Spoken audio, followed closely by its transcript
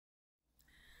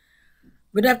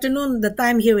Good afternoon. The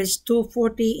time here is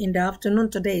 2:40 in the afternoon.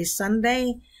 Today is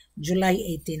Sunday, July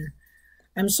 18.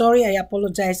 I'm sorry. I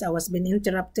apologize. I was being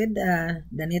interrupted. The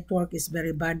network is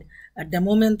very bad at the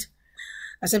moment.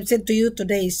 As I've said to you,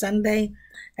 today is Sunday.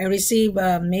 I received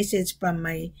a message from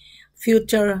my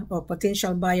future or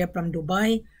potential buyer from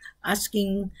Dubai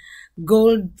asking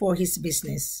gold for his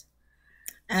business.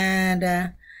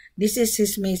 And this is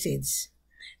his message.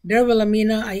 Dear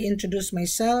Wilhelmina, I introduce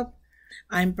myself.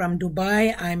 I'm from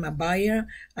Dubai. I'm a buyer.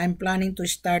 I'm planning to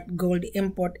start gold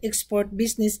import-export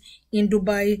business in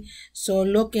Dubai. So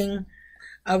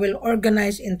I will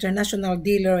organize international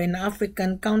dealer in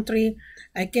African country.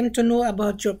 I came to know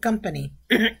about your company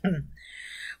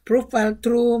profile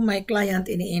through my client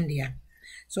in India.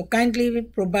 So kindly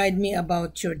provide me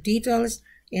about your details,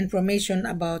 information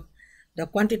about the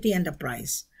quantity and the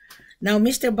price. Now,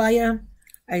 Mr. Buyer,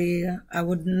 I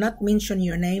would not mention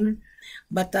your name,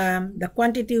 but the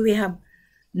quantity, we have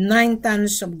 9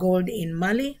 tons of gold in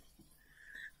Mali,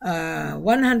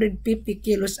 150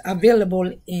 kilos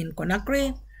available in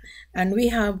Conakry, and we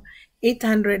have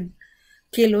 800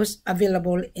 kilos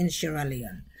available in Sierra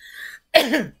Leone.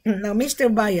 Now,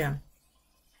 Mr. Buyer,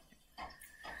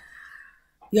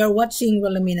 you are watching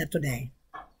Wilhelmina today.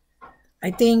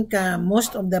 I think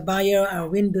most of the buyer are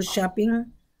window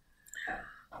shopping.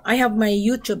 I have my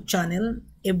YouTube channel.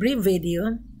 Every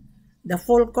video, the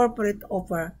full corporate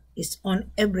offer is on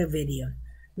every video.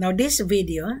 Now this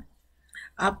video,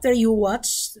 after you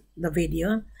watch the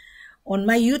video, on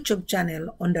my YouTube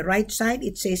channel, on the right side,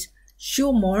 it says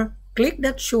show more. Click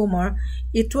that show more.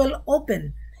 It will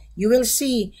open. You will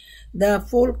see the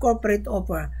full corporate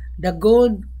offer. The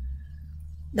gold,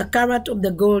 the carat of the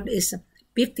gold is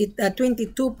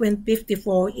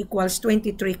 22.54 equals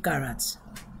 23 carats.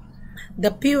 The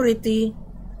purity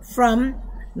from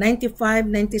 95,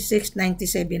 96,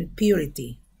 97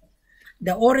 purity.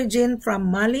 The origin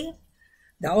from Mali,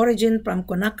 the origin from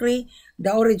Conakry,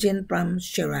 the origin from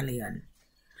Sierra Leone.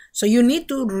 So you need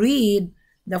to read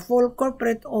the full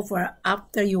corporate offer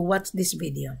after you watch this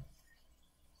video.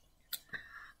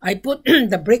 I put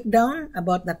the breakdown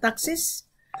about the taxes.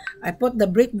 I put the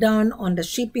breakdown on the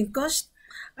shipping cost.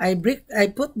 I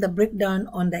put the breakdown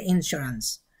on the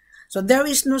insurance. So there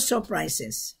is no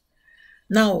surprises.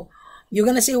 Now, you're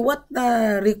going to say what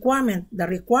the requirement. The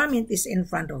requirement is in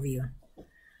front of you.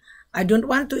 I don't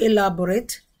want to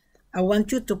elaborate. I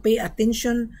want you to pay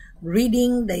attention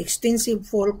reading the extensive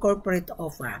full corporate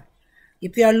offer.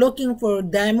 If you are looking for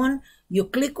diamond, you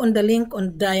click on the link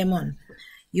on diamond.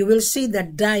 You will see the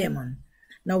diamond.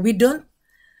 Now, we don't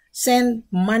send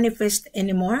manifest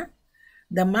anymore.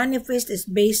 The manifest is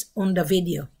based on the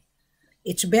video.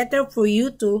 It's better for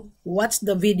you to watch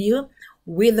the video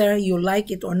whether you like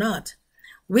it or not.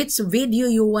 Which video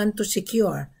you want to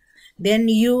secure. Then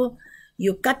you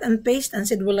cut and paste and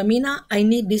said, Wilhelmina, I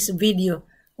need this video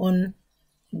on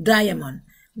diamond.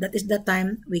 That is the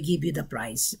time we give you the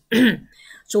price.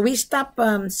 So we stop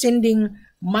sending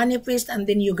manifest, and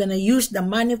then you're going to use the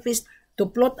manifest to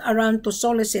plot around to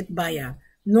solicit buyer.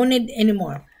 No need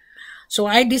anymore. So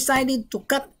I decided to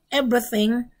cut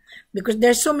everything because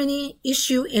there's so many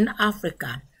issues in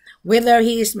Africa, whether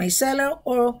he is my seller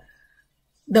or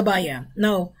the buyer.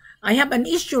 Now, I have an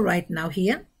issue right now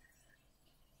here.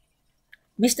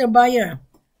 Mr. Buyer,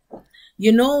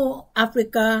 you know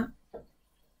Africa,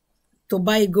 to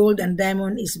buy gold and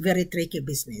diamond is very tricky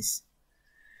business.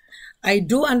 I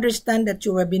do understand that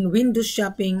you have been window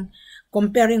shopping,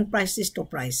 comparing prices to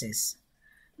prices.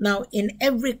 Now, in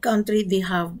every country, they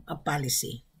have a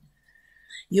policy.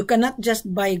 You cannot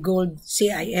just buy gold,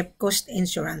 CIF, cost,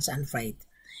 insurance, and freight.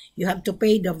 You have to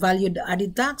pay the value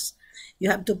added tax. You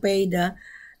have to pay the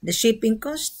shipping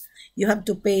cost. You have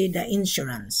to pay the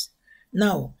insurance.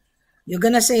 Now, you're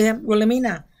going to say,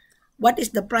 Wilhelmina, what is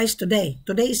the price today?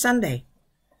 Today is Sunday.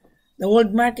 The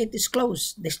world market is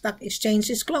closed. The stock exchange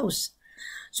is closed.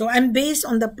 So I'm based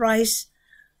on the price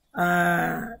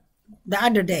the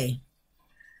other day.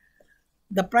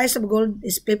 The price of gold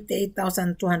is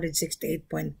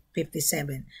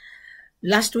 58,268.57.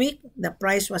 Last week, the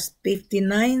price was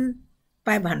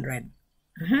 59,500.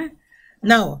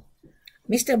 Now,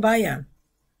 Mr. Buyer,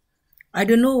 I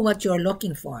don't know what you are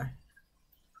looking for.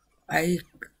 I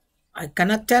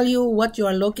cannot tell you what you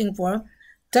are looking for.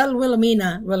 Tell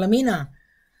Wilhelmina, Wilhelmina,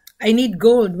 I need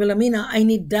gold. Wilhelmina, I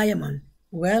need diamond.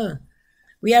 Well,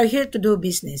 we are here to do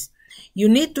business. You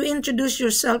need to introduce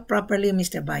yourself properly,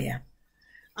 Mr. Buyer.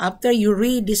 After you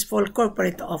read this full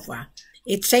corporate offer,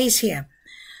 it says here,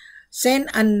 send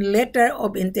a letter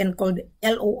of intent called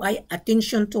L.O.I,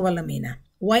 attention to Wilhelmina.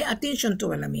 Why attention to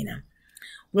Wilhelmina?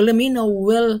 Wilhelmina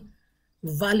will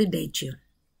validate you.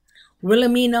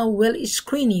 Wilhelmina will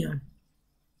screen you.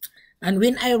 And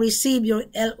when I receive your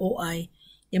LOI,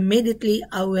 immediately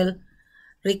I will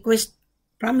request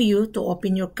from you to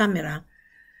open your camera.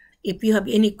 If you have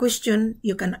any question,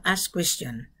 you can ask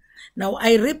question. Now,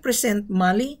 I represent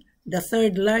Mali, the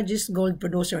third largest gold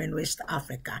producer in West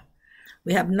Africa.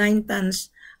 We have 9 tons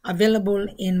available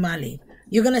in Mali.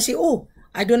 You're going to say, oh,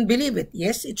 I don't believe it.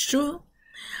 Yes, it's true.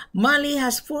 Mali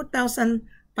has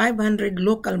 4,500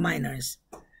 local miners.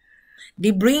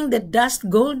 They bring the dust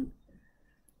gold.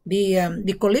 They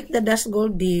collect the dust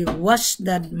gold. They wash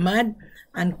the mud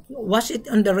and wash it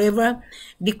on the river.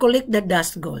 They collect the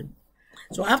dust gold.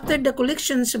 So after the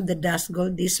collections of the dust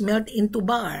gold, they smelt into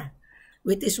bar,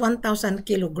 which is 1,000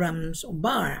 kilograms of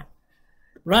bar.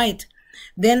 Right.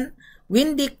 Then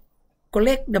when they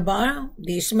collect the bar,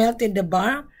 they smelted the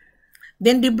bar,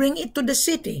 then they bring it to the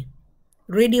city,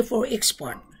 ready for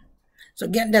export. So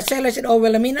again, the seller said, oh,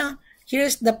 Wilhelmina,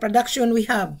 here's the production we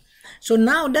have. So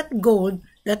now that gold,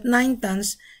 that 9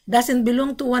 tons, doesn't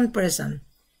belong to one person.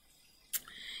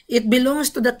 It belongs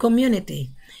to the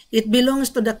community. It belongs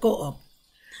to the co-op.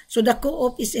 So the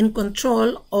co-op is in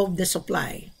control of the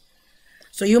supply.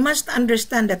 So you must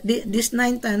understand that this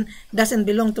 9 tons doesn't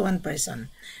belong to one person.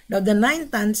 Now the 9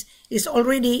 tons is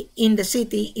already in the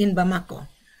city in Bamako,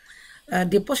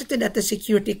 deposited at the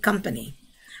security company.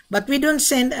 But we don't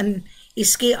send an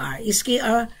SKR.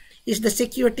 SKR is the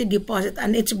security deposit,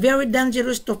 and it's very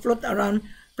dangerous to float around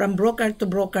from broker to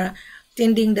broker,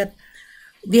 thinking that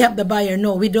we have the buyer.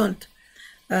 No, we don't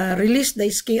release the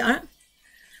SKR.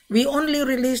 We only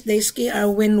release the SKR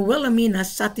when Wilhelmina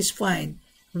is satisfied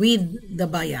with the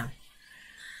buyer.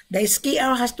 The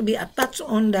SKR has to be attached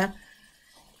on the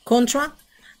contract,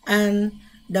 and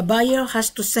the buyer has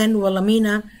to send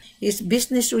Wilhelmina his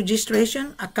business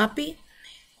registration, a copy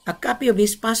of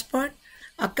his passport,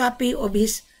 a copy of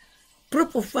his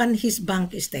proof of fund, his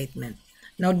bank statement.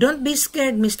 Now, don't be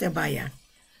scared, Mr. Buyer.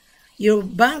 Your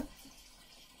bank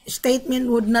statement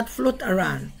would not float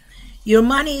around. Your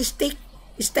money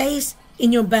stays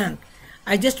in your bank.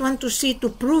 I just want to see to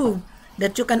prove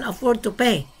that you can afford to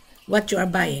pay what you are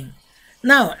buying.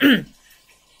 Now,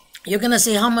 you're going to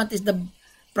say, how much is the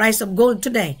price of gold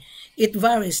today? It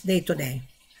varies day to day.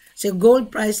 So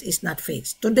gold price is not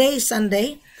fixed. Today is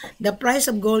Sunday. The price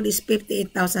of gold is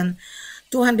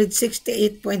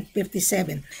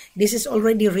 58,268.57. This is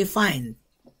already refined.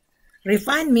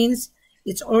 Refined means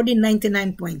it's already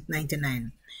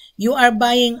 99.99. You are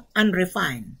buying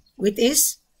unrefined, which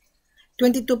is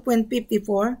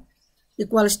 22.54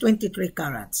 equals 23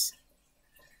 carats.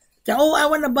 So, oh, I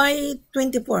want to buy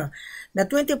 24. The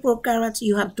 24 carats,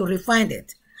 you have to refine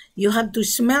it. You have to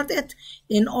smelt it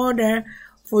in order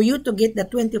for you to get the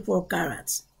 24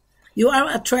 carats. You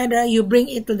are a trader, you bring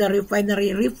it to the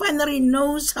refinery. Refinery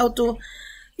knows how to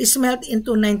smelt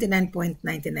into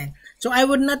 99.99. So I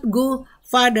would not go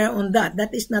further on that.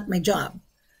 That is not my job.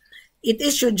 It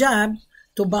is your job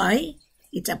to buy.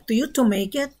 It's up to you to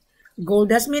make it.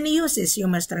 Gold has many uses, you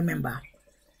must remember.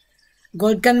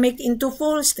 Gold can make into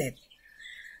full state.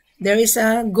 There is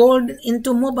a gold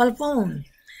into mobile phone.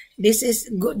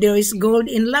 There is gold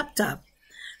in laptop.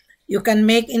 You can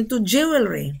make into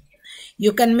jewelry.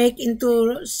 You can make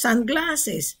into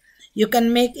sunglasses. You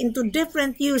can make into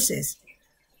different uses.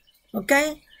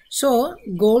 Okay? So,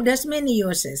 gold has many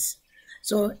uses.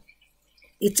 So,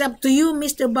 it's up to you,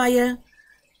 Mr. Buyer,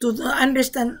 to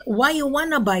understand why you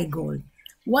want to buy gold.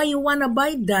 Why you want to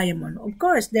buy diamond. Of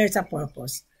course, there's a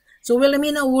purpose. So,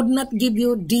 Wilhelmina would not give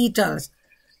you details.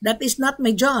 That is not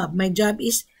my job. My job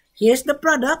is, here's the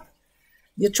product.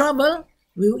 You travel,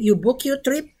 you book your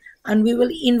trip, and we will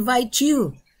invite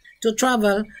you to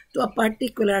travel to a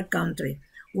particular country.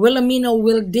 Wilhelmina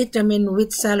will determine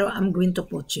which seller I'm going to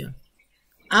put you.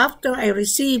 After I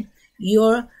receive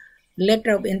your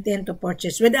letter of intent to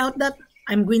purchase. Without that,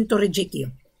 I'm going to reject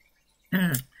you.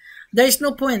 There is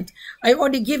no point. I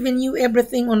already given you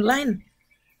everything online.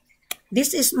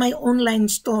 This is my online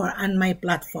store and my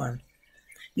platform.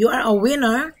 You are a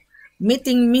winner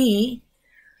meeting me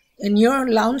in your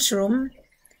lounge room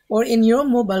or in your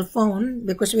mobile phone,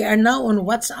 because we are now on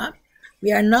WhatsApp,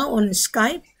 we are now on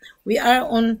Skype, we are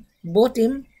on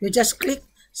Botim. You just click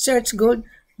search gold,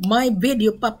 my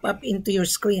video pop up into your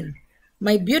screen.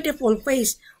 My beautiful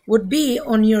face would be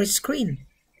on your screen.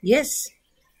 Yes,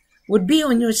 would be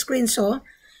on your screen. So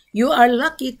you are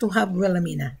lucky to have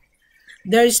Wilhelmina.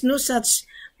 There is no such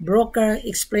broker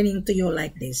explaining to you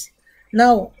like this.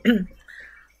 Now,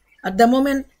 at the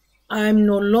moment, I'm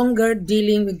no longer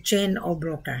dealing with chain or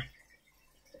broker.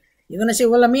 You're going to say,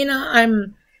 Wilhelmina,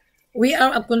 we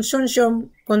are a consortium.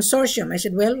 I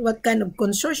said, well, what kind of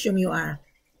consortium you are?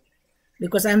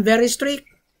 because I'm very strict.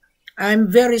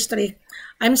 I'm very strict.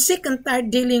 I'm sick and tired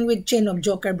dealing with chain of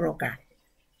joker broker.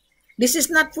 This is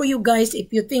not for you guys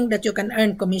if you think that you can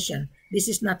earn commission. This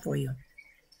is not for you.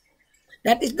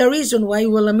 That is the reason why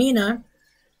Wilhelmina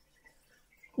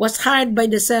was hired by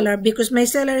the seller, because my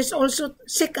seller is also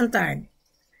sick and tired.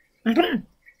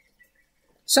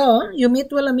 So, you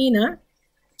meet Wilhelmina.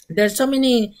 There's so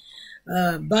many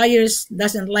buyers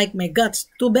doesn't like my guts.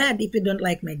 Too bad if you don't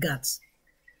like my guts.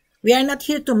 We are not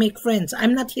here to make friends.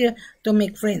 I'm not here to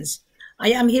make friends. I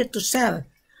am here to sell.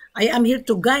 I am here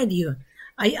to guide you.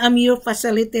 I am your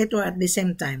facilitator at the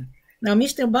same time. Now,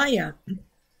 Mr. Buyer,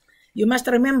 you must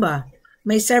remember,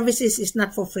 my services is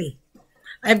not for free.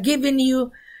 I've given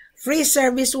you free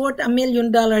service worth $1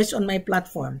 million on my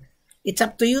platform. It's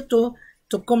up to you to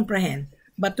comprehend.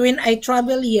 But when I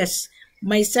travel, yes,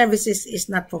 my services is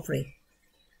not for free.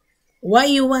 Why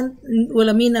you want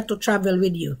Wilhelmina to travel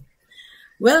with you?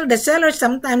 Well, the sellers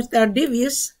sometimes they are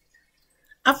devious.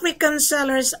 African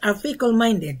sellers are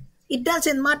fickle-minded. It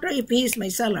doesn't matter if he is my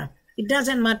seller. It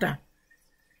doesn't matter.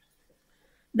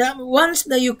 Once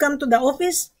that you come to the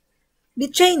office, they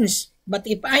change. But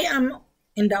if I am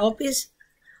in the office,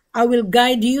 I will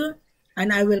guide you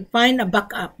and I will find a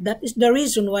backup. That is the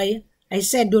reason why I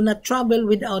said do not travel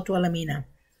without Wilhelmina.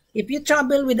 If you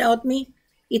travel without me,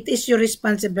 it is your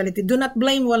responsibility. Do not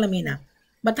blame Wilhelmina.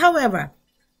 But however,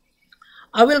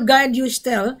 I will guide you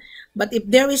still. But if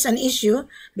there is an issue,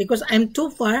 because I'm too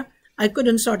far, I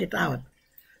couldn't sort it out.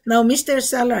 Now, Mr.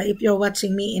 Seller, if you're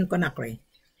watching me in Conakry,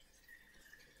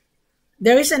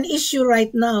 there is an issue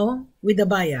right now with the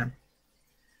buyer.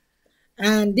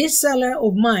 And this seller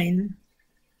of mine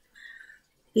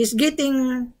is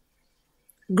getting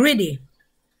greedy.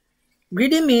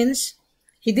 Greedy means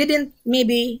he didn't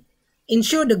maybe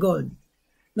insure the gold.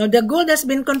 Now, the gold has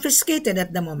been confiscated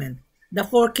at the moment, the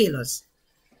 4 kilos.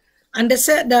 And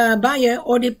the buyer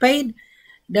already paid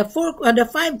the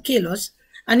 5 kilos,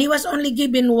 and he was only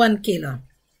given 1 kilo.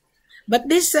 But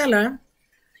this seller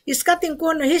is cutting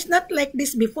corner. He's not like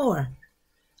this before.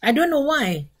 I don't know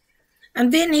why.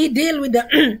 And then he deal with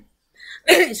the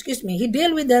excuse me, he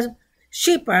deal with the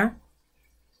shipper,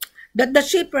 that the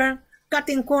shipper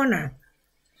cutting corner.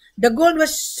 The gold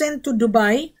was sent to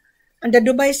Dubai, and the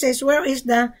Dubai says, where is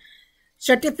the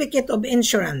certificate of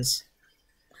insurance?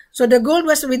 So the gold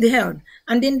was withheld,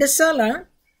 and then the seller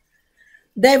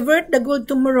divert the gold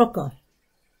to Morocco.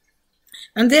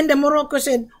 And then the Morocco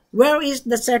said, where is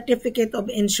the certificate of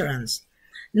insurance?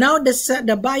 Now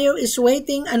the buyer is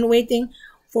waiting and waiting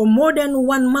for more than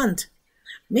 1 month.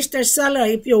 Mr. Seller,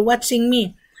 if you're watching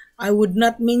me, I would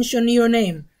not mention your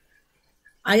name.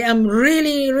 I am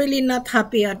really, really not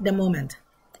happy at the moment.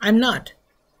 I'm not.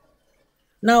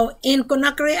 Now, in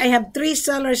Conakry, I have 3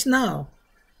 sellers now.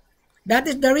 That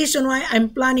is the reason why I'm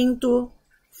planning to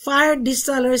fire these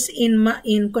sellers in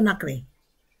Conakry.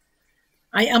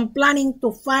 I am planning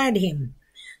to fire him.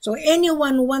 So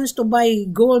anyone who wants to buy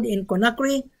gold in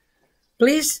Conakry,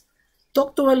 please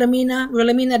talk to Wilhelmina.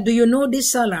 Wilhelmina, do you know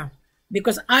this seller?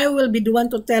 Because I will be the one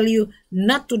to tell you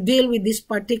not to deal with this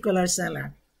particular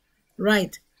seller.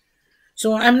 Right.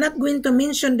 So I'm not going to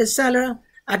mention the seller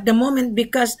at the moment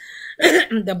because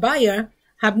the buyer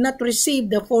have not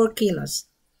received the 4 kilos.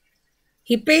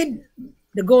 He paid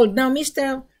the gold. Now,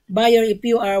 Mr. Buyer, if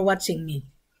you are watching me,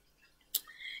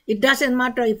 it doesn't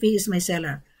matter if he is my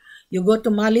seller. You go to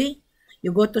Mali,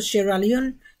 you go to Sierra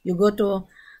Leone, you go to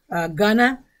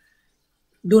Ghana.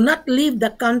 Do not leave the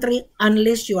country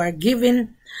unless you are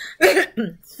given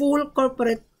full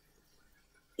corporate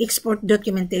export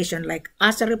documentation like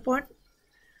assay report.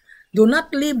 Do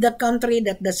not leave the country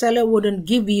that the seller wouldn't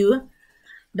give you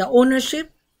the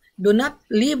ownership. Do not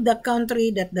leave the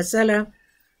country that the seller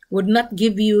would not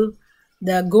give you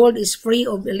the gold is free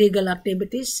of illegal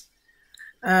activities.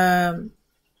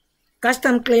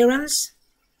 Custom clearance,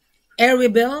 airway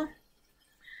bill.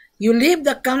 You leave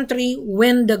the country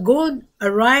when the gold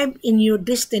arrive in your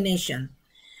destination.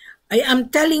 I am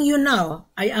telling you now,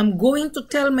 I am going to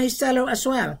tell my seller as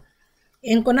well.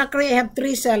 In Conakry, I have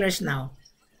 3 sellers now.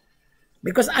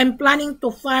 Because I'm planning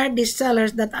to fire these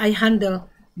sellers that I handled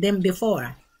them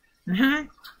before.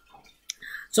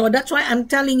 So that's why I'm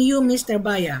telling you, Mr.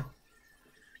 Buyer,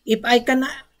 if I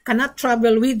cannot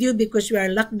travel with you because we are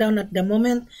locked down at the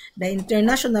moment, the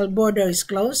international border is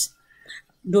closed.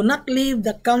 Do not leave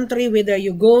the country, whether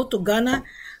you go to Ghana.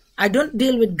 I don't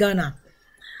deal with Ghana.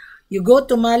 You go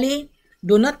to Mali.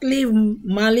 Do not leave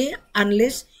Mali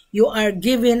unless you are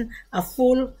given a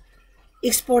full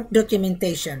export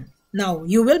documentation. Now,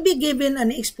 you will be given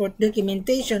an export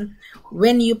documentation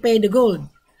when you pay the gold.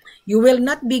 You will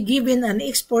not be given an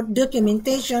export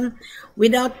documentation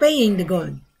without paying the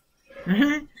gold.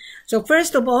 So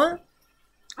first of all,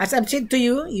 as I've said to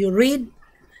you, you read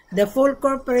the full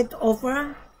corporate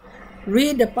offer,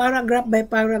 read the paragraph by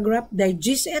paragraph,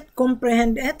 digest it,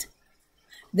 comprehend it.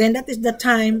 Then that is the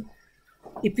time.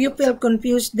 If you feel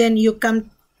confused, then you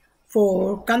come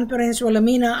for conference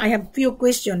Wilhelmina. I have few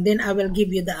questions, then I will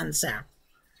give you the answer.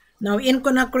 Now in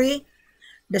Conakry,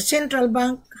 the central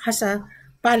bank has a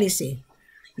policy.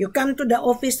 You come to the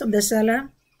office of the seller,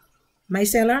 my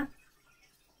seller,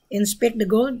 inspect the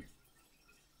gold.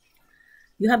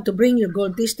 You have to bring your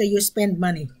gold tester, you spend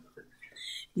money.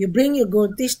 You bring your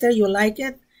gold tester, you like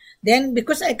it. Then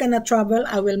because I cannot travel,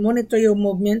 I will monitor your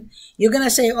movement. You're going to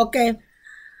say, okay,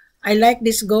 I like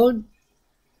this gold.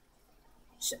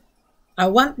 I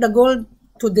want the gold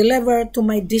to deliver to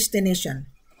my destination.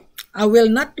 I will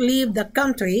not leave the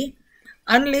country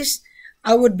unless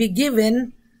I would be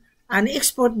given an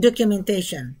export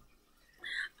documentation.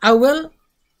 I will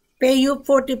pay you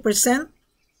 40%.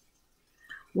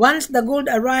 Once the gold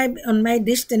arrives on my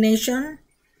destination,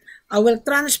 I will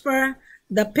transfer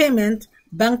the payment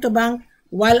bank to bank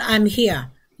while I'm here.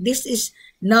 This is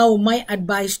now my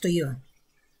advice to you.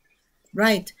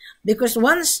 Right? Because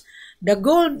once the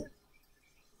gold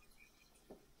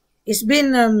is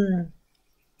been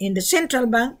in the central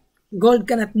bank, gold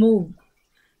cannot move.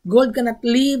 Gold cannot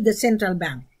leave the central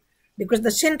bank because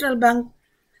the central bank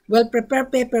will prepare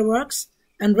paperwork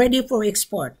and ready for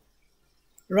export.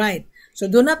 Right? So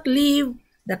do not leave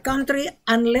the country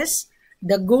unless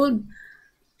the gold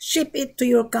ship it to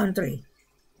your country.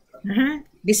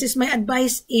 This is my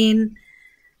advice in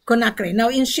Conakry. Now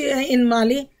in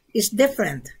Mali, it's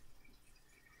different.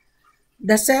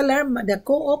 The seller, the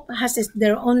co-op has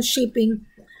their own shipping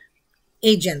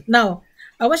agent. Now,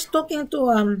 I was talking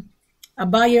to a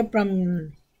buyer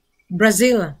from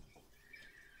Brazil,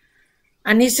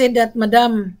 and he said that,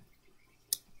 Madam,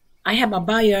 I have a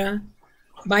buyer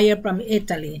from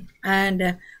Italy,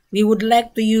 and we would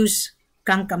like to use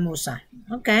Kankamusa.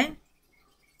 Okay.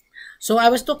 So I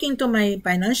was talking to my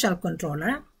financial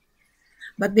controller,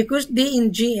 but because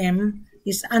DNGM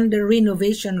is under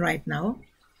renovation right now,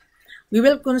 we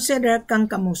will consider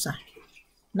Kankamusa.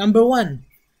 Number one,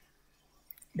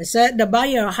 the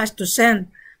buyer has to send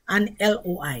an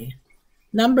L.O.I.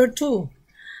 Number two,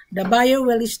 the buyer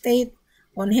will state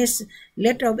on his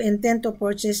letter of intent to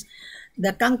purchase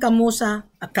the Kankamusa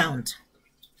account.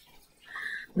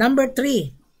 Number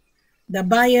three, the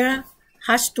buyer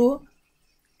has to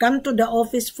come to the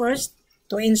office first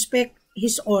to inspect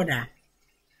his order.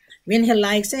 When he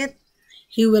likes it,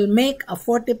 he will make a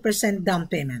 40% down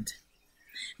payment.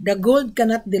 The gold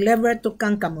cannot deliver to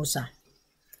Kankamusa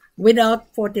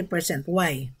without 40%.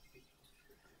 Why?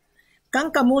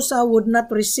 Kankamusa would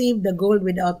not receive the gold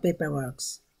without paperwork.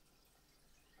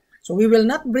 So we will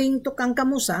not bring to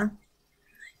Kankamusa.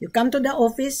 You come to the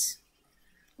office,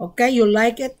 okay, you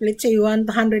like it, let's say you want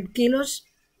 100 kilos,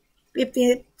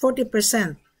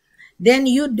 40%. Then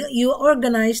you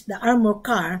organize the armor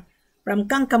car from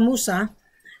Kankamusa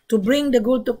to bring the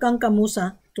gold to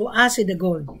Kankamusa to assay the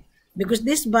gold. Because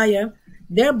this buyer,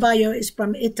 their buyer is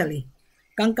from Italy.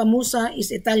 Kankamusa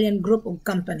is Italian group of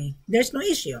company. There's no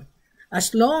issue.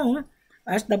 As long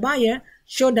as the buyer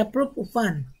show the proof of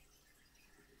fund.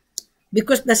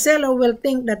 Because the seller will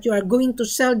think that you are going to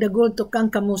sell the gold to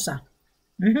Kankamusa.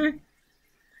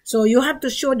 So you have to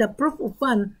show the proof of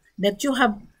fund that you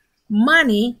have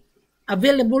money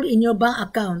available in your bank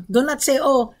account. Do not say,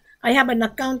 oh, I have an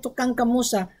account to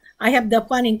Kankamusa. I have the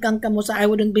fund in Kankamusa. I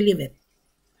wouldn't believe it.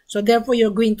 So therefore,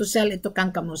 you're going to sell it to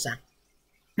Kankamusa.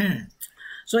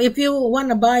 So if you want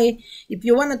to buy, if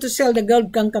you wanted to sell the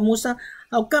gold Kankamusa,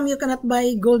 how come you cannot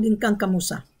buy gold in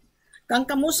Kankamusa?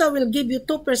 Kankamusa will give you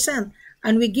 2%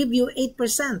 and we give you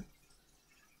 8%.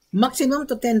 Maximum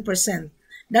to 10%.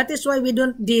 That is why we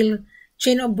don't deal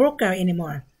chain of broker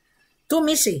anymore. Too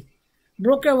messy.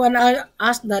 Broker will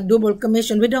ask the double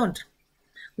commission. We don't.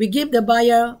 We give the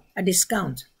buyer a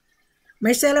discount.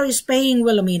 My seller is paying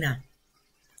Wilhelmina.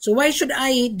 So why should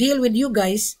I deal with you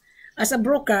guys as a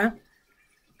broker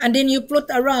and then you float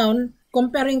around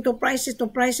comparing to prices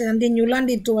and then you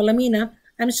landed to Wilhelmina?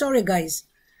 I'm sorry guys.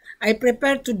 I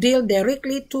prefer to deal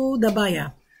directly to the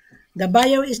buyer. The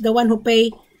buyer is the one who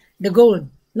pay the gold,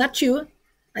 not you.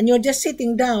 And you're just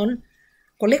sitting down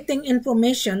collecting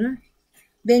information.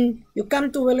 Then you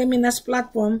come to Wilhelmina's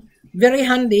platform, very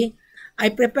handy. I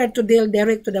prefer to deal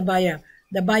direct to the buyer.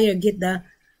 The buyer get the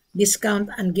discount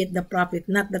and get the profit,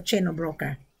 not the chain of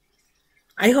broker.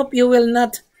 I hope you will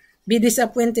not be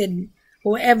disappointed,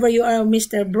 whoever you are,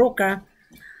 Mr. Broker.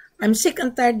 I'm sick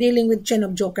and tired dealing with chain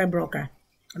of broker.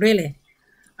 Really.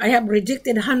 I have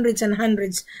rejected hundreds and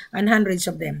hundreds and hundreds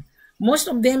of them. Most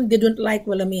of them didn't like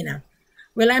Wilhelmina.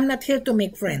 Well, I'm not here to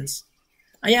make friends.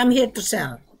 I am here to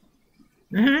sell.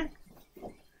 Mhm.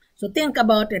 So think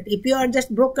about it. If you are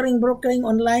just brokering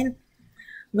online,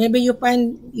 maybe you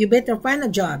better find a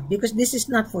job, because this is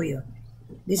not for you.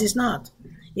 This is not.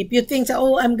 If you think,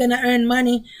 oh, I'm gonna earn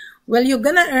money, well, you're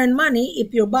gonna earn money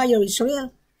if your buyer is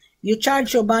real. You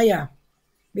charge your buyer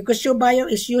because your buyer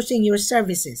is using your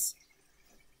services.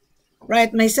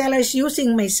 Right? My seller is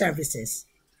using my services.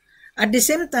 At the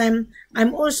same time,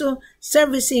 I'm also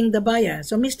servicing the buyer.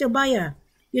 So, Mr. Buyer,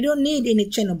 you don't need any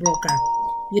channel broker.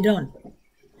 You don't.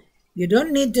 You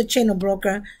don't need the channel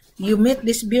broker. You meet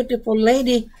this beautiful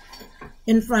lady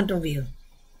in front of you.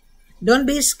 Don't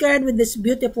be scared with this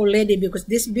beautiful lady, because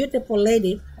this beautiful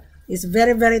lady is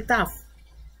very, very tough.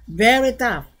 Very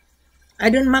tough. I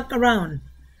don't muck around.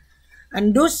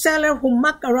 And those sellers who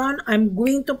muck around, I'm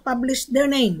going to publish their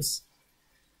names.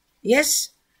 Yes,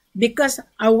 because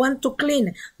I want to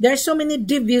clean. There are so many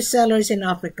devious sellers in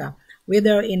Africa,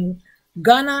 whether in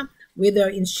Ghana, whether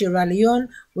in Sierra Leone,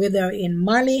 whether in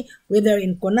Mali, whether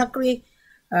in Conakry,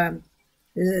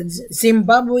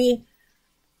 Zimbabwe,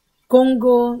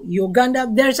 Congo, Uganda.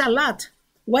 There's a lot.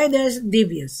 Why there's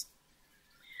devious?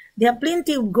 They have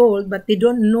plenty of gold, but they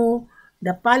don't know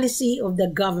the policy of the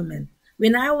government.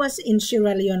 When I was in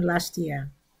Sierra Leone last year,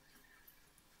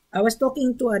 I was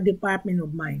talking to a Department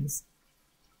of Mines.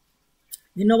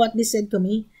 You know what they said to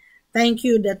me? Thank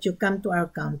you that you come to our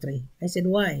country. I said,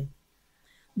 why?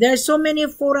 There are so many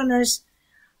foreigners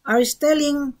are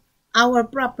stealing our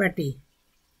property.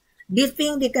 They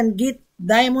think they can get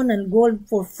diamond and gold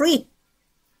for free.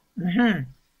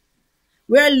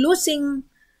 We are losing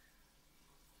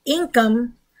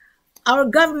income. Our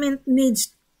government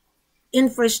needs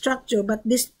infrastructure, but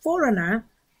this foreigner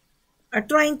are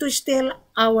trying to steal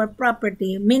our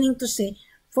property, meaning to say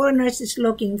foreigners is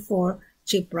looking for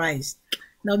cheap price.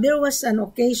 Now, there was an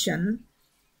occasion,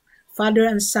 father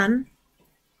and son,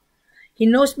 he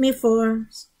knows me for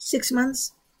 6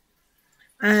 months,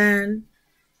 and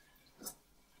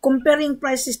comparing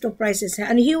prices to prices,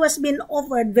 and he was being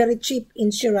offered very cheap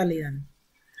in Sierra Leone.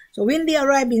 So when they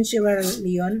arrived in Sierra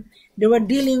Leone, they were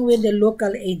dealing with the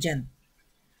local agent.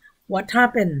 What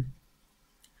happened?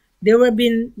 They were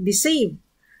being deceived.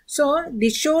 So they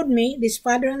showed me, this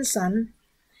father and son,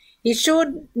 he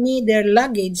showed me their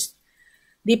luggage.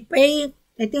 They paid,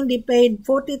 I think they paid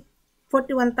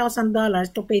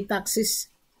 $41,000 to pay taxes.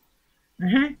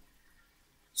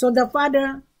 So the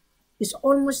father is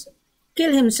almost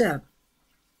kill himself.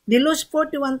 They lost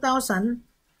 41,000.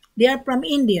 They are from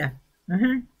India.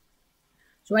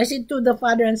 So I said to the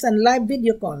father and son, live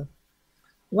video call,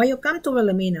 why you come to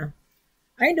Wilhelmina?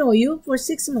 I know you for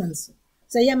 6 months.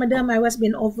 Say, yeah, madam, I was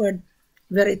being offered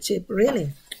very cheap.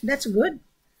 Really? That's good.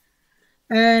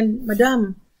 And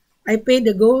madam, I paid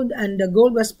the gold, and the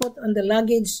gold was put on the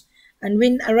luggage, and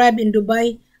when arrived in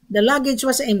Dubai, the luggage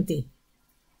was empty.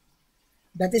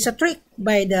 That is a trick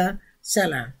by the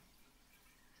seller.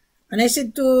 And I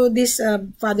said to this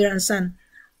father and son,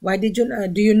 why did you,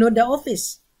 do you know the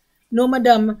office? No,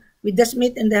 madam, we just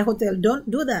meet in the hotel. Don't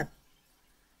do that.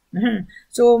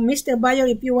 So, Mr. Buyer,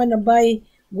 if you want to buy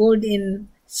gold in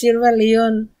Sierra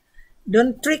Leone,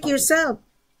 don't trick yourself.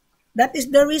 That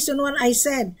is the reason why I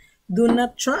said, do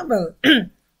not travel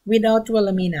without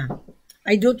Wilhelmina.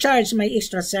 I do charge my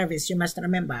extra service, you must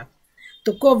remember,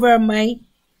 to cover my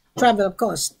travel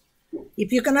cost.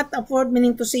 If you cannot afford,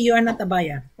 meaning to say you are not a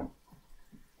buyer.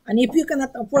 And if you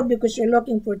cannot afford because you're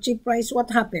looking for cheap price,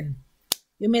 what happened?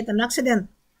 You made an accident.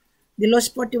 They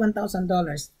lost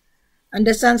 $41,000. And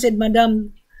the son said,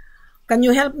 madam, can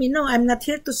you help me? No, I'm not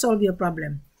here to solve your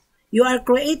problem. You are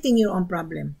creating your own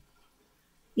problem.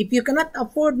 If you cannot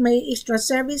afford my extra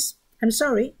service, I'm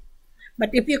sorry. But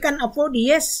if you can afford,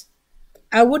 yes,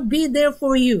 I would be there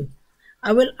for you.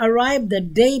 I will arrive the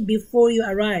day before you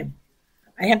arrive.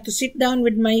 I have to sit down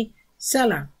with my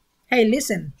seller. Hey,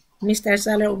 listen, Mr.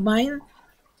 Seller of mine,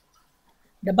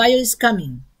 the buyer is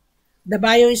coming. The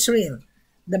buyer is real.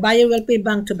 The buyer will pay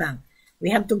bank to bank. We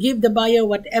have to give the buyer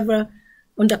whatever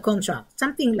on the contract,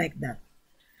 something like that.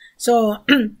 So,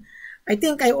 I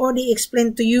think I already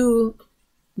explained to you,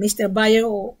 Mr. Buyer,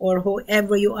 or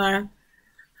whoever you are,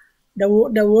 the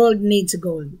world needs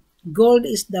gold. Gold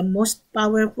is the most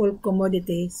powerful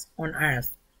commodity on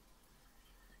earth.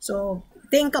 So,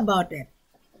 think about it.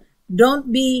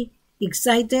 Don't be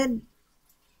excited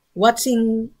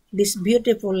watching this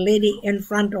beautiful lady in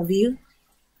front of you.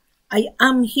 I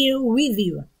am here with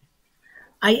you.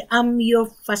 I am your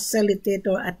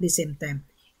facilitator at the same time.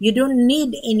 You don't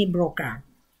need any broker.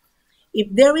 If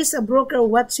there is a broker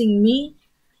watching me,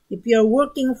 if you're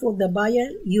working for the buyer,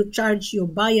 you charge your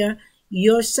buyer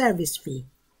your service fee.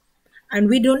 And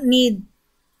we don't need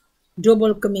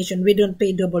double commission. We don't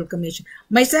pay double commission.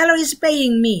 My seller is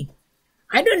paying me.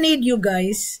 I don't need you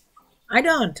guys. I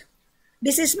don't.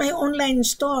 This is my online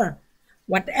store.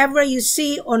 Whatever you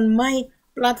see on my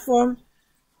platform,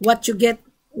 what you get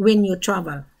when you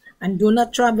travel. And do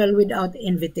not travel without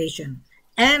invitation.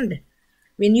 And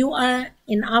when you are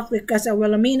in Africa, sa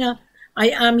Wilhelmina, I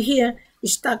am here,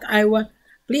 stuck Iowa.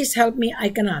 Please help me. I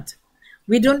cannot.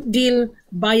 We don't deal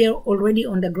buyer already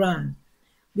on the ground.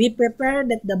 We prepare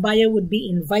that the buyer would be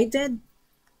invited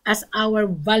as our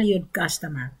valued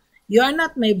customer. You are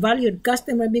not my valued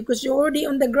customer because you're already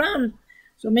on the ground.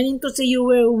 So meaning to say you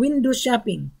were window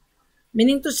shopping.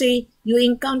 Meaning to say you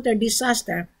encounter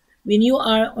disaster when you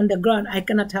are on the ground. I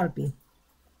cannot help you.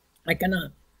 I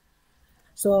cannot.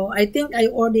 So I think I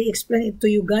already explained it to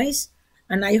you guys,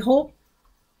 and I hope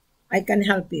I can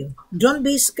help you. Don't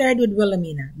be scared with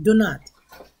Wilhelmina. Do not.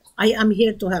 I am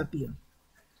here to help you.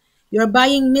 You're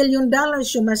buying $1 million,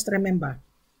 you must remember.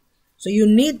 So you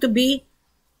need to be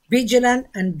vigilant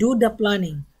and do the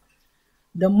planning.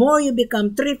 The more you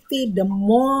become thrifty, the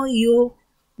more you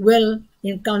will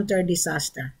encounter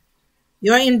disaster.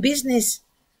 You are in business.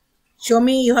 Show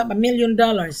me you have $1 million.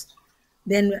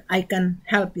 Then I can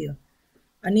help you.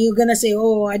 And you're going to say,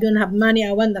 oh, I don't have money.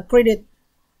 I want the credit.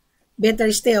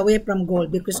 Better stay away from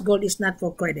gold because gold is not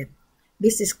for credit.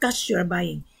 This is cash you are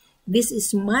buying. This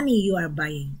is money you are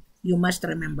buying. You must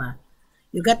remember.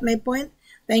 You got my point?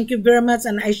 Thank you very much.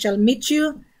 And I shall meet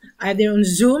you either on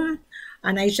Zoom,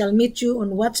 and I shall meet you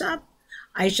on WhatsApp.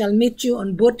 I shall meet you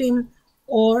on Botim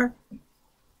or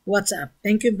WhatsApp.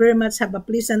 Thank you very much. Have a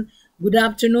pleasant good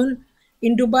afternoon.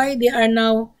 In Dubai, they are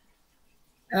now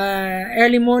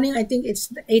early morning. I think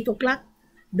it's 8 o'clock.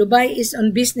 Dubai is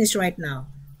on business right now.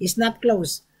 It's not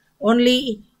closed.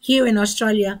 Only here in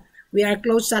Australia, we are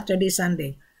closed Saturday,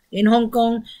 Sunday. In Hong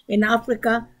Kong, in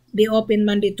Africa, they open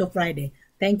Monday to Friday.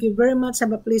 Thank you very much.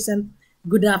 Have a pleasant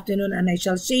good afternoon, and I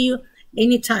shall see you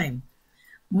anytime.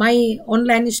 My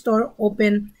online store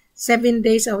open 7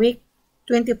 days a week,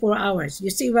 24 hours. You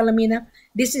see, Wilhelmina,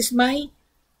 this is my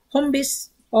home base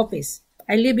office.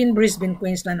 I live in Brisbane,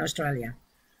 Queensland, Australia.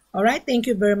 All right. Thank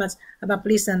you very much. Have a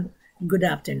pleasant good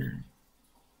afternoon.